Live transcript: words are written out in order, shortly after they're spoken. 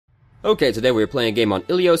Okay, today we are playing a game on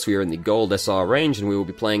Ilios. We are in the Gold SR range, and we will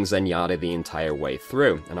be playing Zenyatta the entire way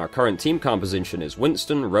through. And our current team composition is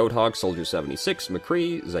Winston, Roadhog, Soldier 76,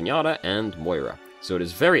 McCree, Zenyatta, and Moira. So it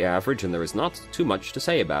is very average, and there is not too much to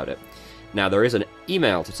say about it. Now, there is an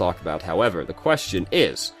email to talk about, however. The question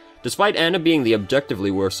is, despite Ana being the objectively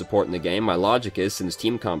worst support in the game, my logic is, since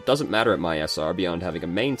team comp doesn't matter at my SR beyond having a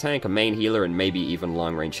main tank, a main healer, and maybe even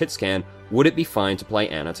long-range hitscan, would it be fine to play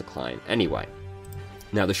Ana to climb anyway?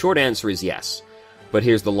 Now, the short answer is yes, but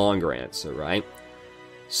here's the longer answer, right?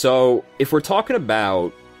 So, if we're talking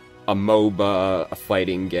about a MOBA, a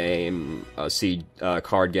fighting game, a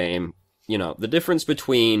card game, you know, the difference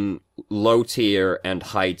between low-tier and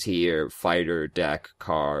high-tier fighter, deck,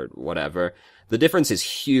 card, whatever, the difference is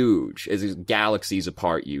huge. It's galaxies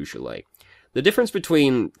apart, usually. The difference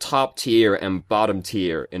between top-tier and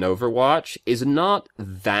bottom-tier in Overwatch is not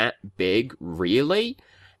that big, really.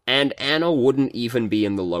 And Ana wouldn't even be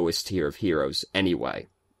in the lowest tier of heroes anyway,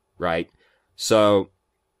 right? So,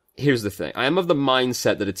 here's the thing. I am of the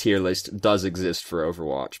mindset that a tier list does exist for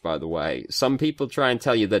Overwatch, by the way. Some people try and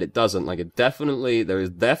tell you that it doesn't. Like, there is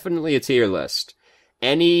definitely a tier list.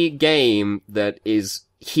 Any game that is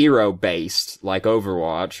hero-based, like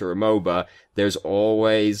Overwatch or a MOBA, there's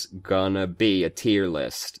always gonna be a tier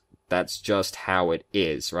list. That's just how it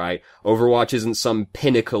is, right? Overwatch isn't some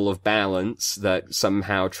pinnacle of balance that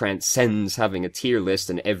somehow transcends having a tier list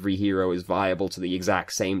and every hero is viable to the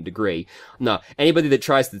exact same degree. No, anybody that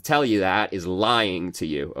tries to tell you that is lying to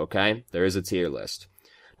you, okay? There is a tier list.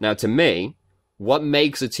 Now, to me, what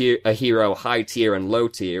makes a hero high tier and low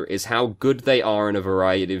tier is how good they are in a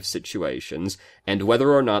variety of situations, and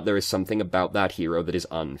whether or not there is something about that hero that is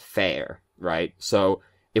unfair, right? So,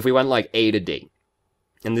 if we went like A to D,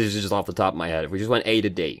 and this is just off the top of my head, if we just went A to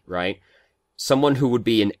D, right? Someone who would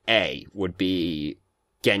be an A would be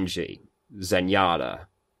Genji, Zenyatta,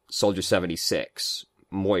 Soldier 76,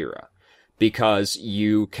 Moira. Because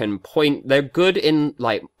you can point, they're good in,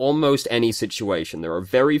 like, almost any situation. There are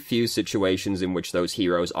very few situations in which those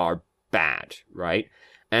heroes are bad, right?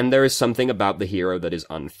 And there is something about the hero that is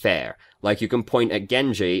unfair. Like, you can point at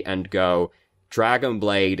Genji and go, Dragon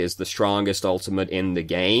Blade is the strongest ultimate in the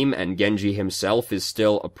game, and Genji himself is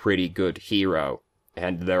still a pretty good hero.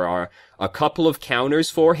 And there are a couple of counters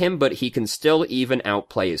for him, but he can still even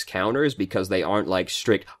outplay his counters because they aren't like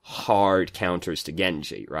strict, hard counters to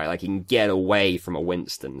Genji, right? Like, he can get away from a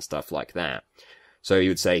Winston and stuff like that. So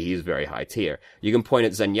you would say he's very high tier. You can point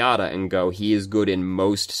at Zenyatta and go, he is good in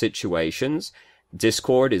most situations.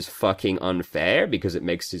 Discord is fucking unfair because it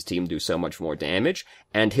makes his team do so much more damage,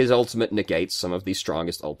 and his ultimate negates some of the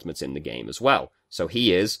strongest ultimates in the game as well. So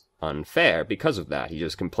he is unfair because of that. He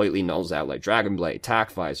just completely nulls out like Dragon Blade,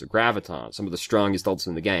 Tac Visor, Graviton, some of the strongest ults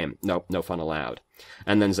in the game. Nope, no fun allowed.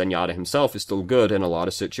 And then Zenyatta himself is still good in a lot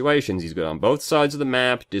of situations. He's good on both sides of the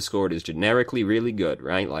map. Discord is generically really good,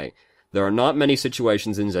 right? Like, there are not many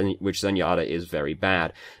situations in which Zenyatta is very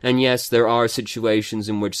bad. And yes, there are situations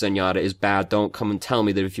in which Zenyatta is bad. Don't come and tell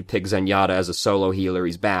me that if you pick Zenyatta as a solo healer,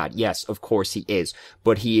 he's bad. Yes, of course he is.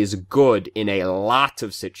 But he is good in a lot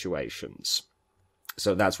of situations.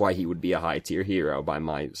 So that's why he would be a high-tier hero by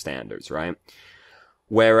my standards, right?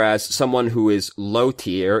 Whereas someone who is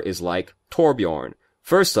low-tier is like Torbjorn.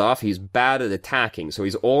 First off, he's bad at attacking, so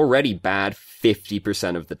he's already bad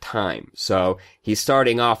 50% of the time. So he's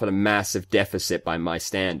starting off at a massive deficit by my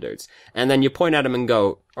standards. And then you point at him and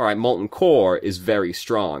go, alright, Molten Core is very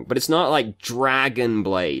strong, but it's not like Dragon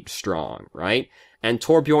Blade strong, right? And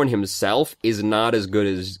Torbjorn himself is not as good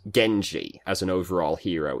as Genji as an overall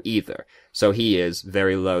hero either. So he is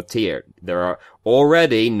very low tier. There are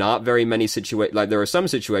already not very many there are some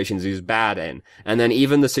situations he's bad in. And then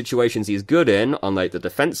even the situations he's good in, on like the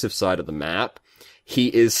defensive side of the map, he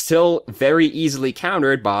is still very easily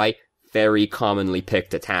countered by very commonly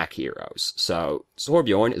picked attack heroes. So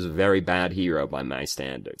Torbjorn is a very bad hero by my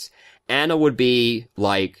standards. Ana would be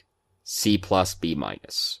like C+, B-.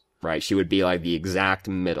 Right? She would be like the exact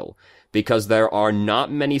middle. Because there are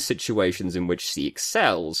not many situations in which she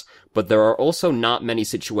excels, but there are also not many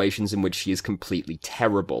situations in which she is completely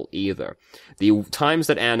terrible either. The times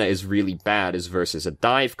that Ana is really bad is versus a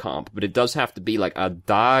dive comp, but it does have to be like a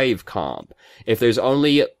dive comp. If there's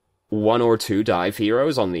only one or two dive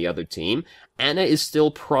heroes on the other team, Ana is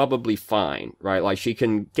still probably fine, right? Like, she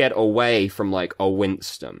can get away from, like, a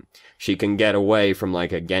Winston. She can get away from,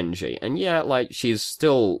 like, a Genji. And yeah, like, she's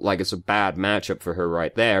still, like, it's a bad matchup for her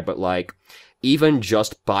right there, but, like, even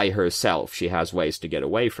just by herself, she has ways to get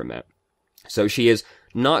away from it. So she is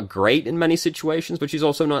not great in many situations, but she's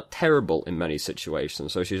also not terrible in many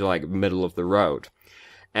situations. So she's, like, middle of the road.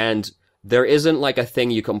 And there isn't, like, a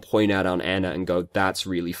thing you can point out on Ana and go, that's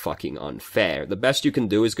really fucking unfair. The best you can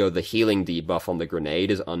do is go, the healing debuff on the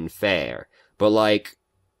grenade is unfair. But, like,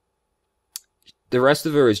 the rest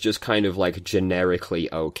of her is just kind of, like,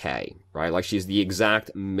 generically okay, right? Like, she's the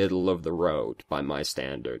exact middle of the road by my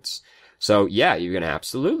standards. So, yeah, you can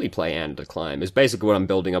absolutely play Ana to climb. Is basically what I'm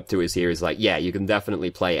building up to is here is like, yeah, you can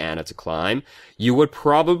definitely play Ana to climb. You would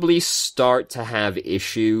probably start to have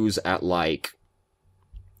issues at, like,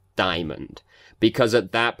 Diamond. Because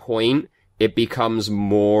at that point, it becomes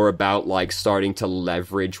more about, like, starting to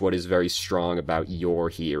leverage what is very strong about your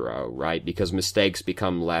hero, right? Because mistakes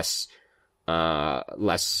become less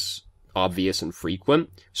obvious and frequent,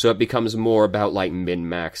 so it becomes more about, like,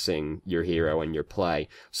 min-maxing your hero and your play.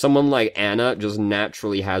 Someone like Ana just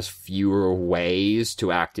naturally has fewer ways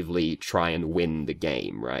to actively try and win the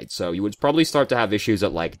game, right? So you would probably start to have issues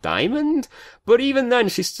at, like, Diamond, but even then,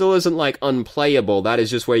 she still isn't, like, unplayable. That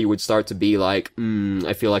is just where you would start to be like,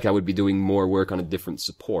 I feel like I would be doing more work on a different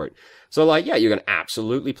support. So, like, yeah, you can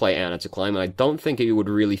absolutely play Ana to climb, and I don't think you would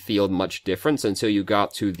really feel much difference until you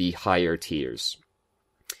got to the higher tiers.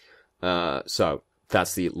 So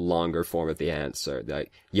that's the longer form of the answer.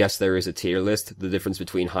 Like, yes, there is a tier list. The difference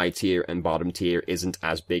between high tier and bottom tier isn't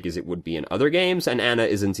as big as it would be in other games, and Ana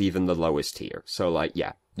isn't even the lowest tier. So, like,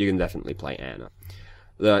 yeah, you can definitely play Ana.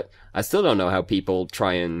 I still don't know how people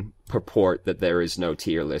try and purport that there is no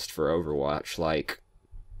tier list for Overwatch. Like,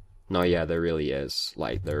 no, yeah, there really is.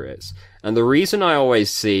 Like, there is. And the reason I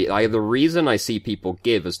see people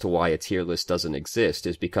give as to why a tier list doesn't exist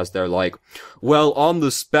is because they're like, well, on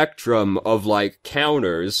the spectrum of, like,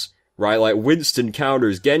 counters, right, like, Winston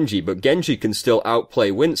counters Genji, but Genji can still outplay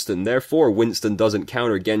Winston, therefore Winston doesn't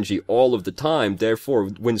counter Genji all of the time, therefore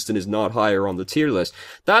Winston is not higher on the tier list.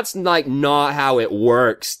 That's, like, not how it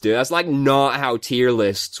works, dude. That's, like, not how tier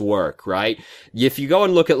lists work, right? If you go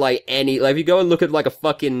and look at, like, if you go and look at, like, a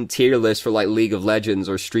fucking tier list for, like, League of Legends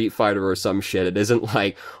or Street Fighter or some shit, it isn't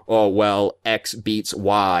like, oh, well, X beats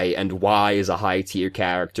Y, and Y is a high tier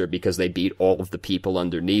character because they beat all of the people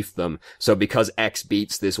underneath them, so because X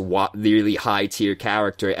beats this Y, really high tier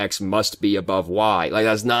character, X must be above Y. Like,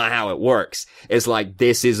 that's not how it works. It's like,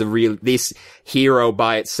 this hero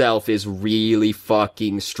by itself is really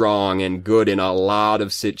fucking strong and good in a lot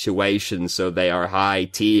of situations, so they are high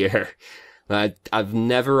tier. I've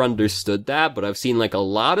never understood that, but I've seen, like, a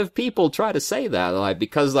lot of people try to say that, like,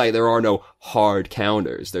 because, like, there are no hard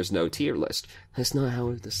counters, there's no tier list. That's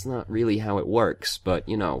not really how it works, but,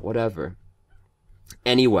 you know, whatever.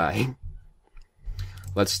 Anyway,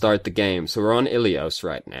 let's start the game. So we're on Ilios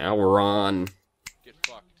right now. We're on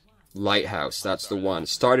Lighthouse. That's the one.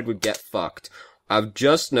 Started with Get Fucked. I've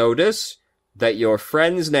just noticed that your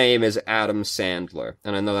friend's name is Adam Sandler.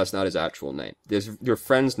 And I know that's not his actual name. Your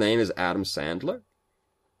friend's name is Adam Sandler?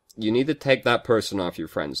 You need to take that person off your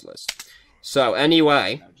friends list. So,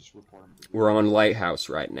 anyway, we're on Lighthouse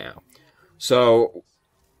right now. So,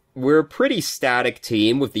 we're a pretty static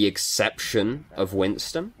team with the exception of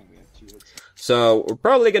Winston. So, we're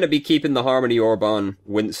probably going to be keeping the Harmony Orb on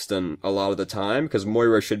Winston a lot of the time, because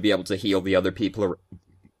Moira should be able to heal the other people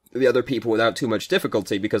without too much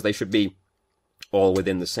difficulty, because they should be all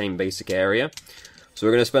within the same basic area. So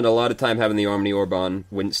we're going to spend a lot of time having the Harmony Orb on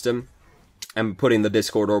Winston, and putting the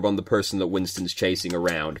Discord Orb on the person that Winston's chasing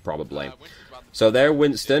around, probably. So there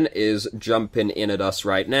Winston is jumping in at us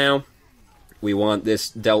right now. We want this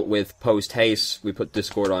dealt with post-haste. We put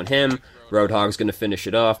Discord on him. Roadhog's going to finish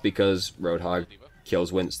it off because Roadhog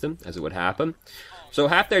kills Winston, as it would happen. So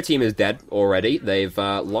half their team is dead already. They've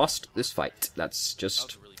lost this fight. That's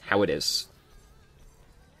just how it is.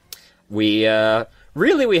 We had,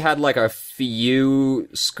 like, a few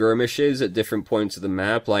skirmishes at different points of the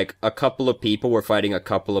map. Like, a couple of people were fighting a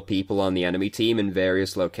couple of people on the enemy team in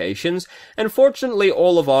various locations. And fortunately,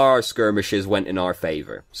 all of our skirmishes went in our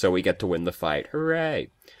favor. So we get to win the fight. Hooray!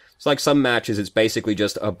 It's like some matches, it's basically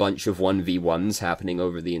just a bunch of 1v1s happening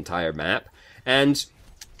over the entire map. And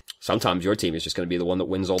sometimes your team is just going to be the one that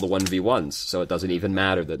wins all the 1v1s. So it doesn't even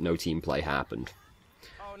matter that no team play happened.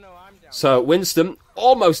 So, Winston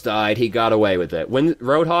almost died. He got away with it.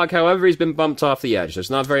 Roadhog, however, he's been bumped off the edge.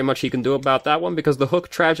 There's not very much he can do about that one, because the hook,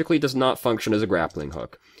 tragically, does not function as a grappling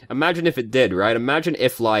hook. Imagine if it did, right? Imagine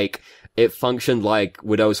if, like, it functioned like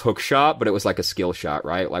Widow's hook shot, but it was like a skill shot,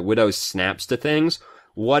 right? Like, Widow snaps to things.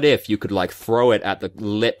 What if you could, like, throw it at the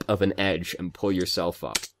lip of an edge and pull yourself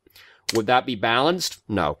up? Would that be balanced?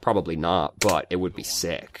 No, probably not, but it would be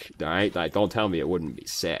sick, right? Like, don't tell me it wouldn't be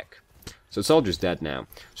sick. So Soldier's dead now.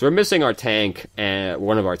 So we're missing our tank,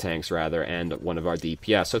 one of our tanks rather, and one of our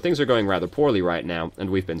DPS. So things are going rather poorly right now, and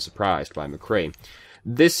we've been surprised by McCree.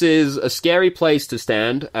 This is a scary place to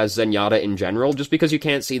stand as Zenyatta in general, just because you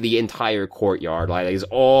can't see the entire courtyard. Like, it's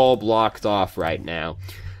all blocked off right now.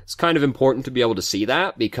 It's kind of important to be able to see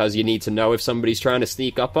that, because you need to know if somebody's trying to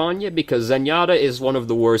sneak up on you, because Zenyatta is one of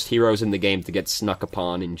the worst heroes in the game to get snuck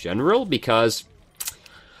upon in general, because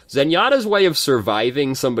Zenyatta's way of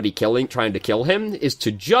surviving somebody trying to kill him is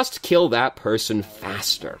to just kill that person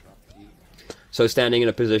faster. So standing in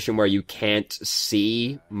a position where you can't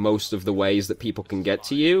see most of the ways that people can get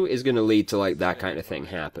to you is going to lead to, like, that kind of thing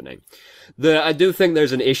happening. I do think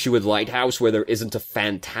there's an issue with Lighthouse where there isn't a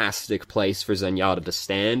fantastic place for Zenyatta to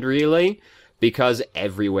stand, really, because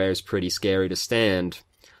everywhere's pretty scary to stand.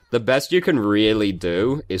 The best you can really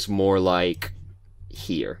do is more like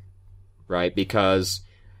here, right? Because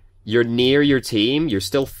you're near your team, you're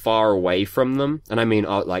still far away from them, and I mean,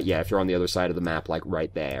 like, yeah, if you're on the other side of the map, like,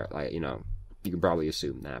 right there, like, you know, you can probably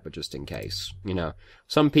assume that, but just in case, you know.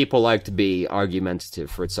 Some people like to be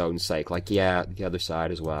argumentative for its own sake, like, yeah, the other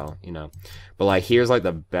side as well, you know. But, like, here's, like,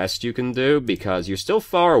 the best you can do, because you're still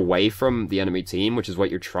far away from the enemy team, which is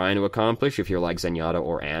what you're trying to accomplish if you're like Zenyatta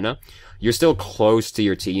or Ana. You're still close to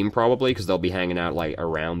your team, probably, because they'll be hanging out, like,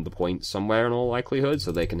 around the point somewhere in all likelihood,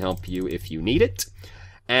 so they can help you if you need it.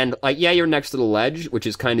 And, like, yeah, you're next to the ledge, which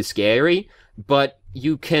is kind of scary, but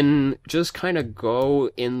you can just kind of go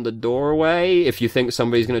in the doorway if you think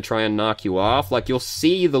somebody's going to try and knock you off. Like, you'll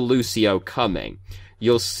see the Lucio coming.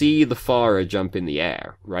 You'll see the Pharah jump in the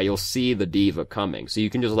air, right? You'll see the Diva coming. So you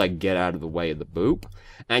can just, like, get out of the way of the boop.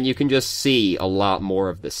 And you can just see a lot more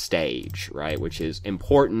of the stage, right? Which is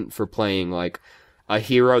important for playing, like, a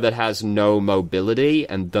hero that has no mobility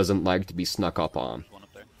and doesn't like to be snuck up on.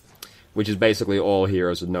 Which is basically all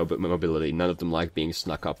heroes with no mobility. None of them like being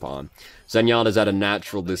snuck up on. Zenyatta's at a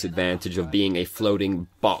natural disadvantage of being a floating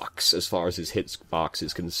box as far as his hitbox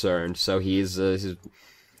is concerned. So he's, you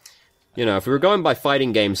know, if we were going by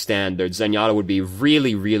fighting game standards, Zenyatta would be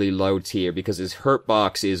really, really low tier because his hurt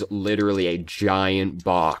box is literally a giant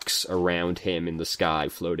box around him in the sky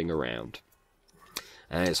floating around.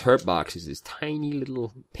 And his hurt box is this tiny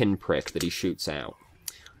little pinprick that he shoots out.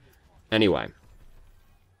 Anyway.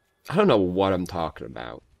 I don't know what I'm talking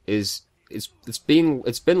about. It's been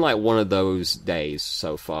like one of those days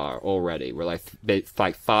so far already. We're like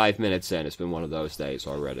 5 minutes in, it's been one of those days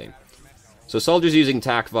already. So soldiers using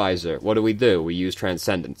TAC Visor, what do? We use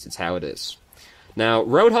Transcendence, it's how it is. Now,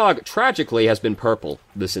 Roadhog, tragically, has been purple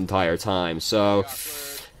this entire time, so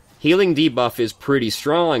healing debuff is pretty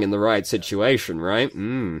strong in the right situation, right?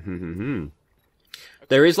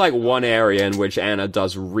 There is, like, one area in which Ana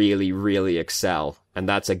does really, really excel, and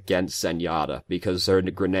that's against Zenyatta, because her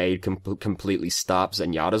grenade completely stops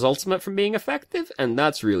Zenyatta's ultimate from being effective, and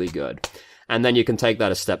that's really good. And then you can take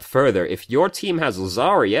that a step further. If your team has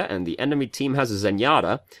Zarya, and the enemy team has a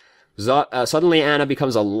Zenyatta, suddenly Ana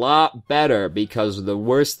becomes a lot better, because the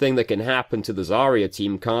worst thing that can happen to the Zarya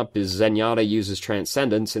team comp is Zenyatta uses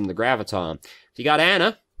Transcendence in the Graviton. If you got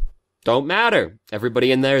Ana, don't matter.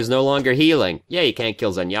 Everybody in there is no longer healing. Yeah, you can't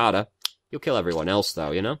kill Zenyatta. You'll kill everyone else, though,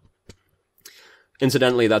 you know?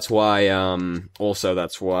 Incidentally, that's why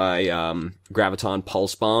Graviton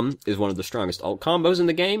Pulse Bomb is one of the strongest ult combos in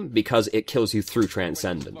the game, because it kills you through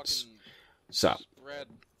Transcendence. So,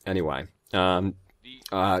 anyway. Nano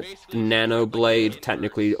Blade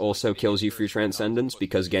technically also kills you through Transcendence,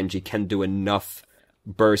 because Genji can do enough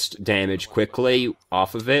burst damage quickly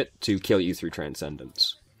off of it to kill you through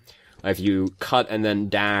Transcendence. If you cut and then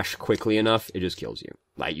dash quickly enough, it just kills you.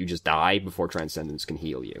 Like, you just die before Transcendence can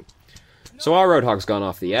heal you. So our Roadhog's gone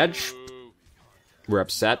off the edge. We're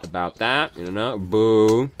upset about that, you know,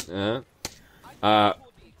 boo.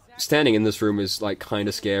 Standing in this room is, like, kind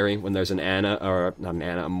of scary when there's an Ana, or not an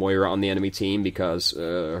Ana, a Moira on the enemy team, because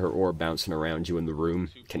her orb bouncing around you in the room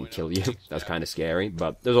can kill you. That's kind of scary,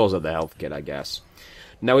 but there's also the health kit, I guess.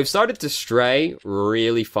 Now, we've started to stray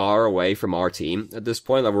really far away from our team at this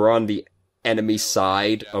point. Like, we're on the enemy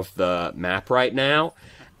side of the map right now,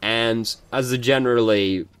 and as a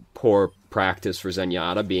generally poor practice for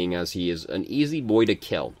Zenyatta, being as he is an easy boy to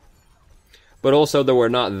kill. But also, there were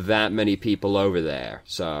not that many people over there,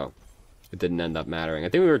 so it didn't end up mattering. I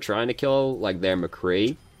think we were trying to kill, like, their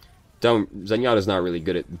McCree. Zenyatta's not really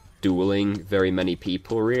good at dueling very many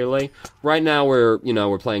people, really. Right now, we're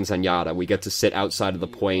playing Zenyatta. We get to sit outside of the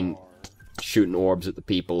point, shooting orbs at the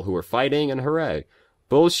people who are fighting, and hooray.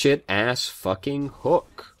 Bullshit ass fucking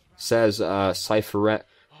hook, says,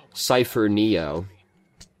 Cypher Neo.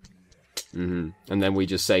 And then we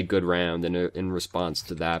just say good round in response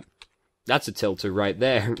to that. That's a tilter right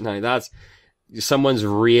there. Like, that's... Someone's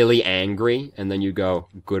really angry, and then you go,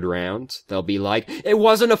 good round. They'll be like, it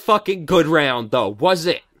wasn't a fucking good round, though, was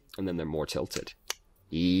it? And then they're more tilted.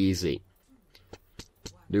 Easy.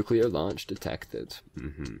 Nuclear launch detected.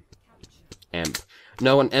 EMP.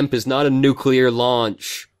 No, an EMP is not a nuclear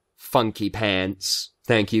launch. Funky pants.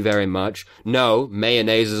 Thank you very much. No,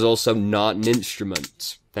 mayonnaise is also not an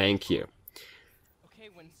instrument. Thank you.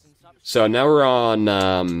 So now we're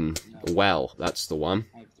on, Well, that's the one.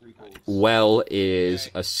 Well is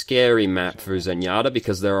a scary map for Zenyatta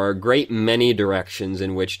because there are a great many directions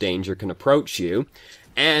in which danger can approach you,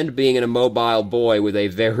 and being an immobile boy with a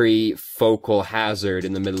very focal hazard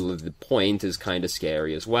in the middle of the point is kind of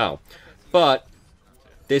scary as well. But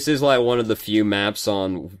this is like one of the few maps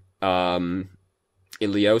on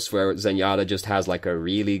Ilios where Zenyatta just has like a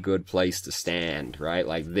really good place to stand, right?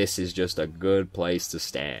 Like this is just a good place to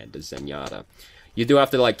stand as Zenyatta. You do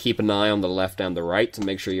have to, like, keep an eye on the left and the right to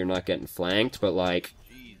make sure you're not getting flanked, but, like,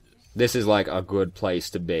 this is, like, a good place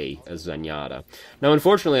to be as Zenyatta. Now,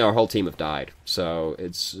 unfortunately, our whole team have died, so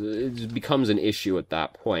it becomes an issue at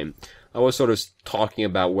that point. I was sort of talking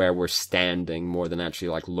about where we're standing more than actually,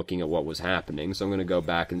 like, looking at what was happening, so I'm gonna go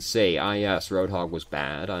back and see. Ah, yes, Roadhog was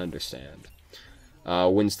bad, I understand.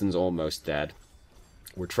 Winston's almost dead.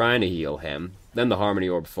 We're trying to heal him. Then the Harmony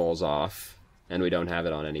Orb falls off, and we don't have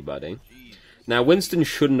it on anybody. Now, Winston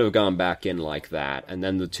shouldn't have gone back in like that, and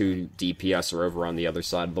then the two DPS are over on the other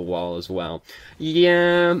side of the wall as well.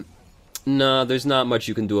 Yeah, no, there's not much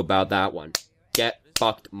you can do about that one. Get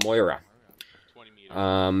fucked, Moira.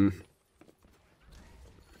 I've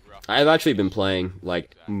actually been playing,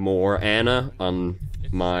 like, more Ana on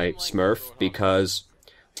my Smurf, because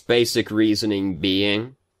basic reasoning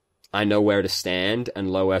being, I know where to stand,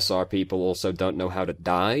 and low SR people also don't know how to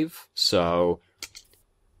dive, so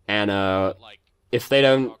Ana, if they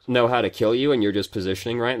don't know how to kill you and you're just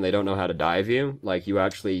positioning right and they don't know how to dive you, like, you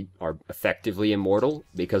actually are effectively immortal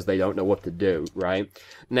because they don't know what to do, right?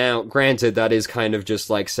 Now, granted, that is kind of just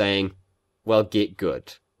like saying, well, get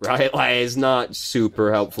good, right? Like, it's not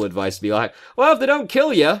super helpful advice to be like, well, if they don't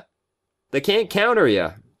kill you, they can't counter you.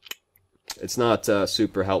 It's not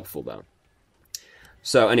super helpful, though.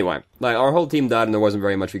 So, anyway, like, our whole team died and there wasn't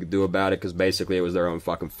very much we could do about it because basically it was their own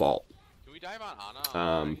fucking fault.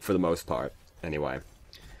 For the most part, anyway.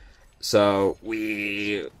 So,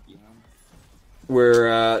 we're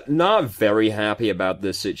not very happy about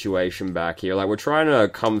this situation back here. Like, we're trying to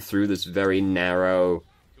come through this very narrow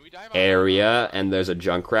area, and there's a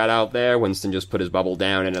Junkrat out there. Winston just put his bubble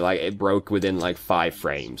down, and it broke within, like, 5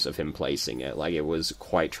 frames of him placing it. Like, it was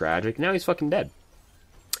quite tragic. Now he's fucking dead.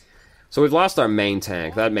 So we've lost our main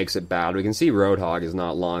tank. That makes it bad. We can see Roadhog is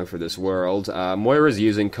not long for this world. Moira's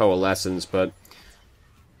using Coalescence, but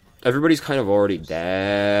everybody's kind of already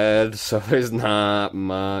dead, so there's not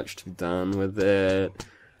much to be done with it.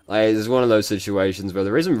 Like, it's one of those situations where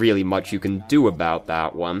there isn't really much you can do about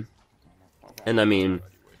that one. And I mean,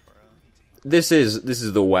 this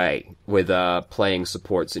is the way with playing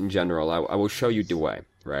supports in general. I will show you the way,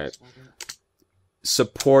 right?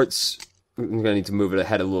 Supports, I'm gonna need to move it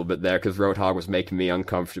ahead a little bit there because Roadhog was making me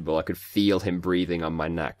uncomfortable. I could feel him breathing on my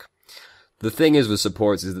neck. The thing is with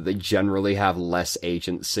supports is that they generally have less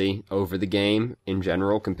agency over the game in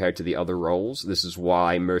general compared to the other roles. This is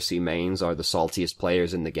why Mercy mains are the saltiest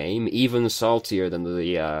players in the game. Even saltier than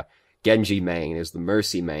the Genji main is the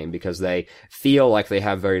Mercy main, because they feel like they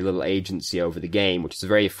have very little agency over the game, which is a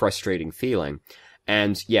very frustrating feeling.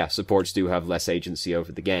 And yeah, supports do have less agency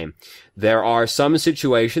over the game. There are some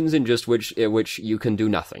situations in which you can do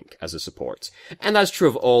nothing as a support. And that's true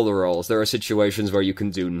of all the roles. There are situations where you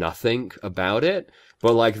can do nothing about it,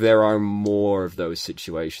 but like there are more of those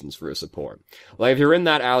situations for a support. Like if you're in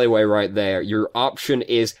that alleyway right there, your option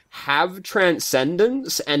is have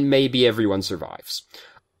Transcendence and maybe everyone survives.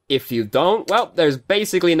 If you don't, well, there's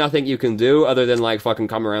basically nothing you can do other than, like, fucking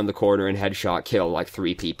come around the corner and headshot kill, like,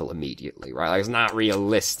 3 people immediately, right? Like, it's not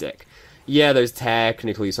realistic. Yeah, there's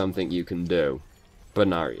technically something you can do, but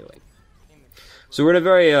not really. So we're in a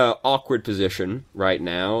very, awkward position right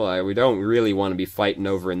now. We don't really want to be fighting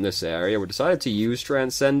over in this area. We decided to use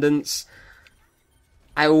Transcendence.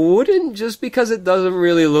 I wouldn't, just because it doesn't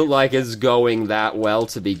really look like it's going that well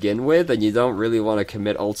to begin with, and you don't really want to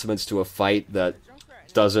commit ultimates to a fight that's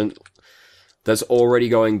already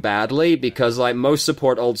going badly, because like most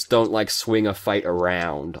support ults don't like swing a fight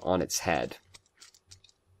around on its head.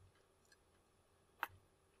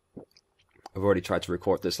 I've already tried to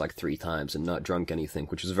record this like 3 times and not drunk anything,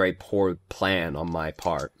 which is a very poor plan on my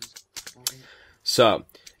part. So,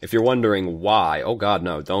 if you're wondering why, oh god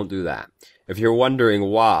no, don't do that. If you're wondering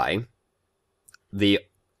why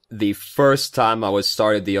the first time I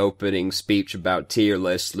started the opening speech about tier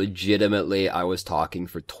lists, legitimately, I was talking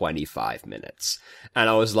for 25 minutes. And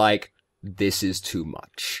I was like, this is too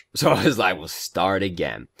much. So I was like, we'll start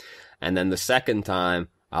again. And then the second time,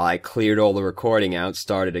 I cleared all the recording out,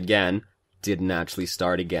 started again, didn't actually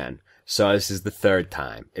start again. So this is the third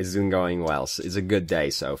time. It's been going well. It's a good day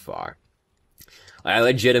so far. I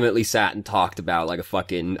legitimately sat and talked about, like, a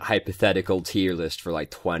fucking hypothetical tier list for,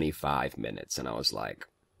 like, 25 minutes, and I was like,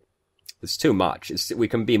 it's too much. We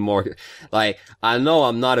can be more, like, I know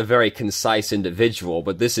I'm not a very concise individual,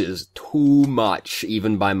 but this is too much,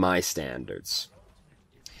 even by my standards.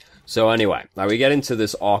 So anyway, now we get into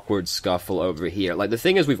this awkward scuffle over here. Like, the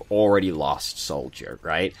thing is, we've already lost Soldier,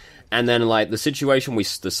 right? And then, like, the situation we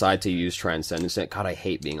decide to use Transcendence. God, I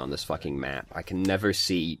hate being on this fucking map. I can never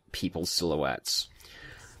see people's silhouettes.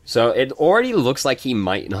 So it already looks like he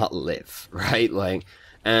might not live, right? Like,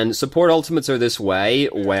 and support ultimates are this way,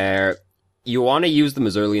 where you want to use them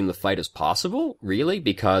as early in the fight as possible, really,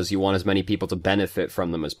 because you want as many people to benefit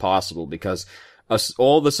from them as possible, because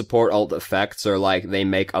all the support ult effects are like, they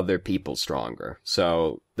make other people stronger.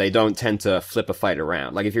 So they don't tend to flip a fight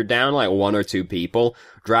around. Like, if you're down like 1 or 2 people,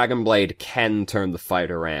 Dragon Blade can turn the fight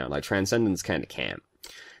around. Like, Transcendence kinda can't.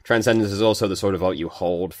 Transcendence is also the sort of ult you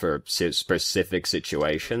hold for specific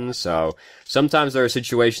situations, so sometimes there are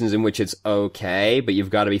situations in which it's okay, but you've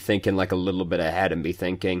got to be thinking like a little bit ahead and be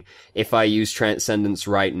thinking, if I use Transcendence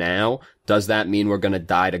right now, does that mean we're gonna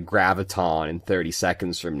die to Graviton in 30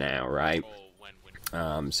 seconds from now, right?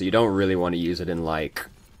 So you don't really want to use it in like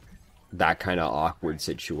that kind of awkward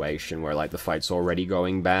situation where like the fight's already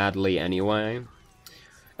going badly anyway.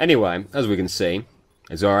 Anyway, as we can see,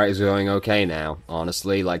 it's alright, it's going okay now,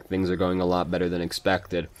 honestly. Like, things are going a lot better than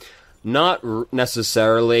expected. Not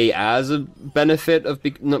necessarily as a benefit of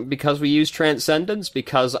because we use Transcendence,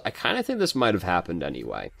 because I kind of think this might have happened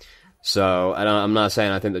anyway. So, I'm not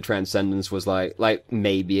saying I think the Transcendence was like,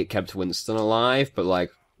 maybe it kept Winston alive, but like,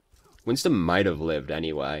 Winston might have lived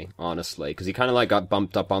anyway, honestly, because he kind of like got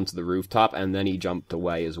bumped up onto the rooftop, and then he jumped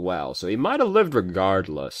away as well. So he might have lived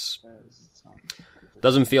regardless.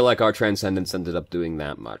 Doesn't feel like our Transcendence ended up doing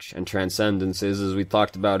that much. And Transcendence is, as we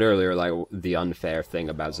talked about earlier, like, the unfair thing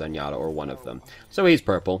about Zenyatta, or one of them. So he's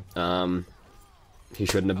purple. He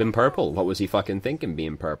shouldn't have been purple. What was he fucking thinking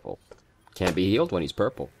being purple? Can't be healed when he's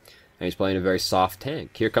purple. And he's playing a very soft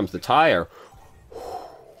tank. Here comes the tire.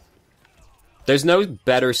 There's no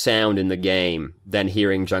better sound in the game than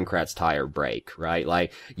hearing Junkrat's tire break, right?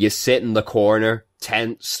 Like, you sit in the corner,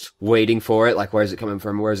 tensed, waiting for it, like, where's it coming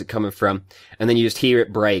from, where's it coming from? And then you just hear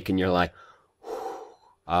it break, and you're like,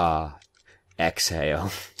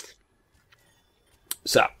 exhale.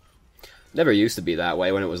 So, never used to be that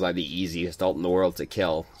way when it was, like, the easiest ult in the world to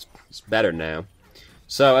kill. It's better now.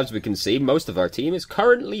 So, as we can see, most of our team is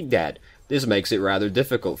currently dead. This makes it rather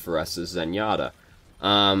difficult for us as Zenyatta.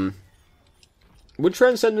 Would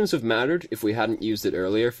Transcendence have mattered if we hadn't used it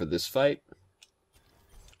earlier for this fight?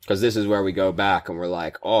 Because this is where we go back and we're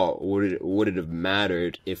like, oh, would it have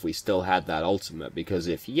mattered if we still had that ultimate? Because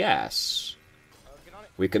if yes,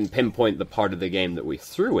 we can pinpoint the part of the game that we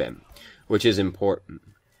threw in, which is important.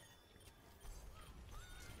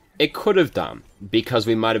 It could have done, because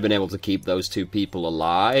we might have been able to keep those 2 people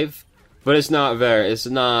alive, but it's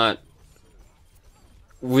not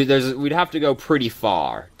we'd have to go pretty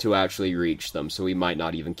far to actually reach them, so we might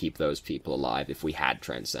not even keep those people alive if we had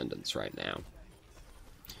Transcendence right now.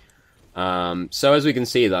 So as we can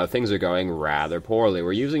see, though, things are going rather poorly.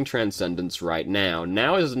 We're using Transcendence right now.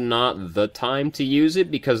 Now is not the time to use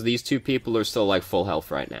it, because these 2 people are still, like, full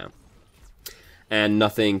health right now. And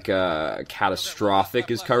nothing,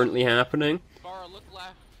 catastrophic is currently happening.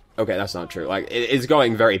 Okay, that's not true. Like, it's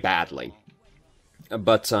going very badly.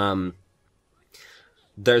 But,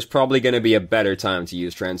 there's probably going to be a better time to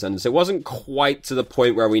use Transcendence. It wasn't quite to the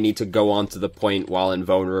point where we need to go on to the point while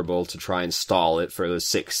invulnerable to try and stall it for the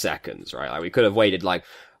 6 seconds, right? Like, we could have waited, like,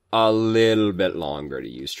 a little bit longer to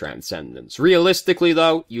use Transcendence. Realistically,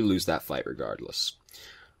 though, you lose that fight regardless.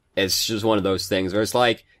 It's just one of those things where it's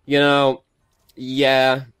like, you know,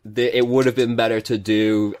 yeah, it would have been better to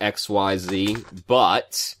do X, Y, Z,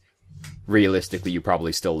 but realistically, you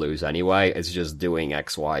probably still lose anyway. It's just doing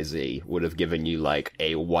X, Y, Z would have given you, like,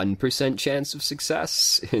 a 1% chance of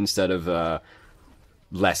success instead of a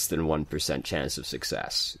less than 1% chance of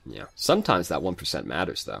success. Yeah. Sometimes that 1%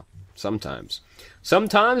 matters, though. Sometimes.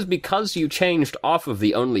 Sometimes, because you changed off of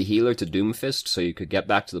the only healer to Doomfist so you could get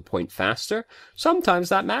back to the point faster, sometimes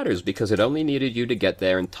that matters because it only needed you to get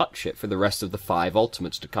there and touch it for the rest of the 5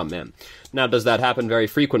 ultimates to come in. Now, does that happen very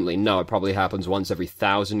frequently? No, it probably happens once every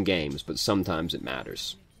 1,000 games, but sometimes it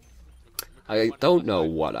matters. I don't know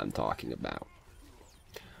what I'm talking about.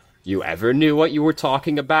 You ever knew what you were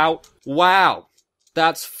talking about? Wow!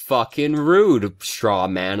 That's fucking rude, straw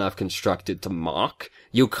man I've constructed to mock.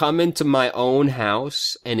 You come into my own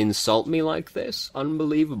house and insult me like this?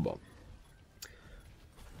 Unbelievable.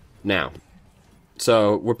 Now,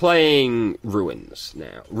 so we're playing Ruins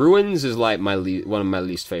now. Ruins is like one of my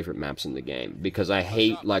least favorite maps in the game, because I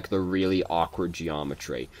hate like the really awkward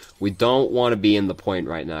geometry. We don't want to be in the point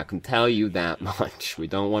right now, I can tell you that much. We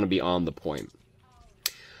don't want to be on the point.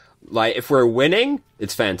 Like, if we're winning,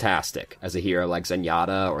 it's fantastic as a hero like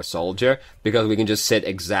Zenyatta or Soldier, because we can just sit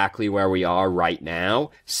exactly where we are right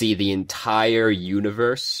now, see the entire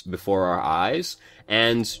universe before our eyes,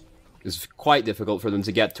 and it's quite difficult for them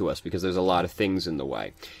to get to us because there's a lot of things in the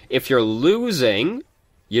way. If you're losing,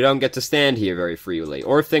 you don't get to stand here very freely.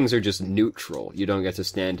 Or if things are just neutral, you don't get to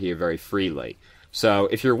stand here very freely. So,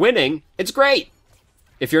 if you're winning, it's great!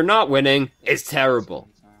 If you're not winning, it's terrible.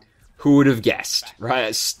 Who would have guessed,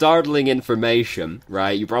 right? Startling information,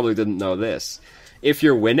 right? You probably didn't know this. If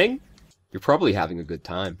you're winning, you're probably having a good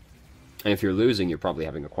time. And if you're losing, you're probably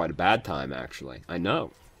having quite a bad time, actually. I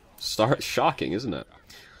know. Shocking, isn't it?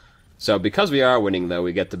 So, because we are winning, though,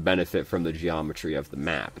 we get to benefit from the geometry of the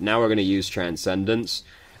map. Now we're going to use Transcendence.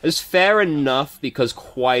 It's fair enough, because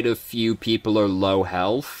quite a few people are low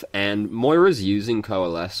health, and Moira's using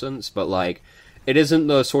Coalescence, but, like, it isn't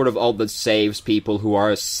the sort of ult that saves people who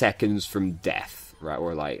are seconds from death, right?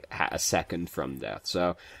 Or, like, a second from death.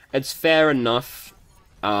 So, it's fair enough.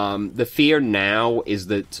 The fear now is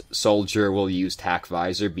that Soldier will use Tac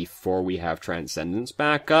Visor before we have Transcendence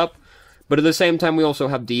back up. But at the same time, we also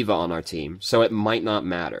have D.Va on our team, so it might not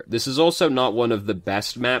matter. This is also not one of the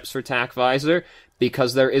best maps for Tac Visor,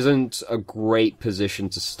 because there isn't a great position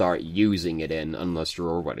to start using it in unless you're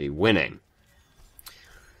already winning.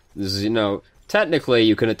 This is, you know, technically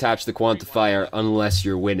you can attach the quantifier unless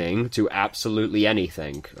you're winning to absolutely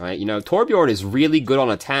anything, right? You know, Torbjorn is really good on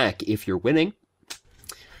attack if you're winning,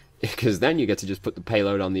 because then you get to just put the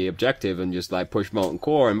payload on the objective and just, like, push Molten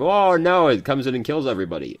Core, and, oh, no, it comes in and kills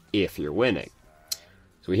everybody, if you're winning.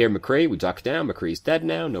 So we hear McCree, we duck down, McCree's dead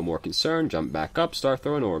now, no more concern, jump back up, start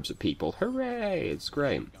throwing orbs at people. Hooray! It's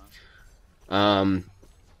great.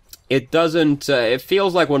 It doesn't, it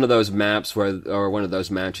feels like one of those maps or one of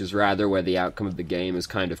those matches, rather, where the outcome of the game is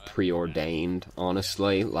kind of preordained,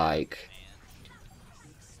 honestly, like...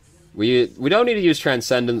 We don't need to use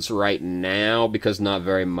Transcendence right now, because not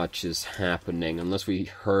very much is happening, unless we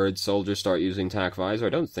heard Soldier start using Tac Visor. I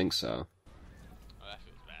don't think so. Oh, that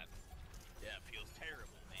feels bad. Yeah, it feels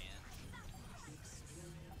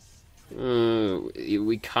terrible, man.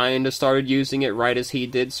 We kind of started using it right as he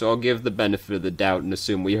did, so I'll give the benefit of the doubt and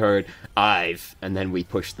assume we heard "I've," and then we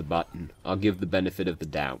pushed the button. I'll give the benefit of the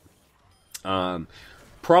doubt.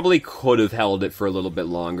 Probably could have held it for a little bit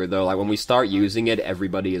longer, though. Like, when we start using it,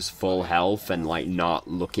 everybody is full health and, like, not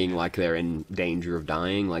looking like they're in danger of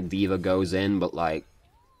dying. Like, D.Va goes in, but, like,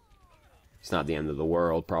 it's not the end of the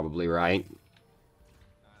world, probably, right?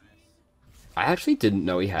 I actually didn't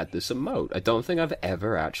know he had this emote. I don't think I've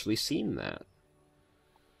ever actually seen that.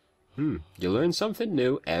 You learn something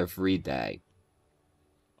new every day.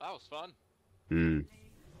 That was fun.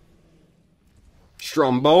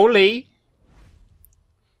 Stromboli!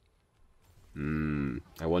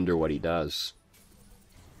 I wonder what he does.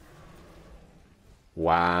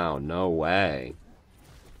 Wow, no way.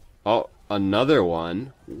 Oh, another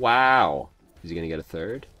one? Wow. Is he gonna get a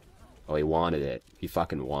third? Oh, he wanted it. He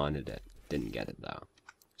fucking wanted it. Didn't get it, though.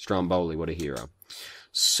 Stromboli, what a hero.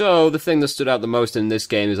 So, the thing that stood out the most in this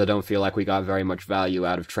game is I don't feel like we got very much value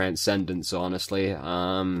out of Transcendence, honestly.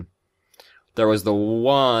 There was the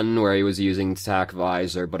one where he was using Tac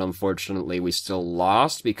Visor, but unfortunately we still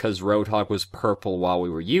lost because Roadhog was purple while we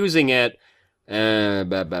were using it. But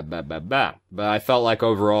I felt like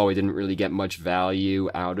overall we didn't really get much value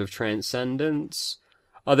out of Transcendence.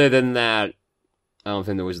 Other than that, I don't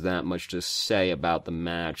think there was that much to say about the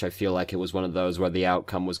match. I feel like it was one of those where the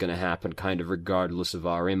outcome was going to happen kind of regardless of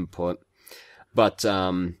our input. But,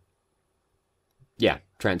 yeah,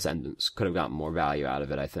 Transcendence. Could have gotten more value out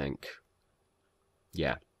of it, I think.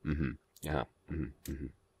 Yeah.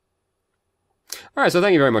 Alright, so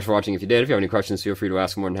thank you very much for watching. If you did, if you have any questions, feel free to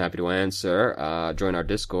ask. I'm more than happy to answer. Join our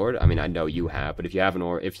Discord. I mean, I know you have, but if you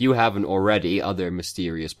haven't already, other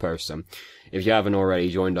mysterious person, if you haven't already,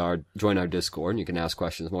 join our Discord, and you can ask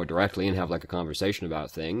questions more directly and have, like, a conversation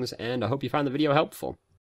about things, and I hope you find the video helpful.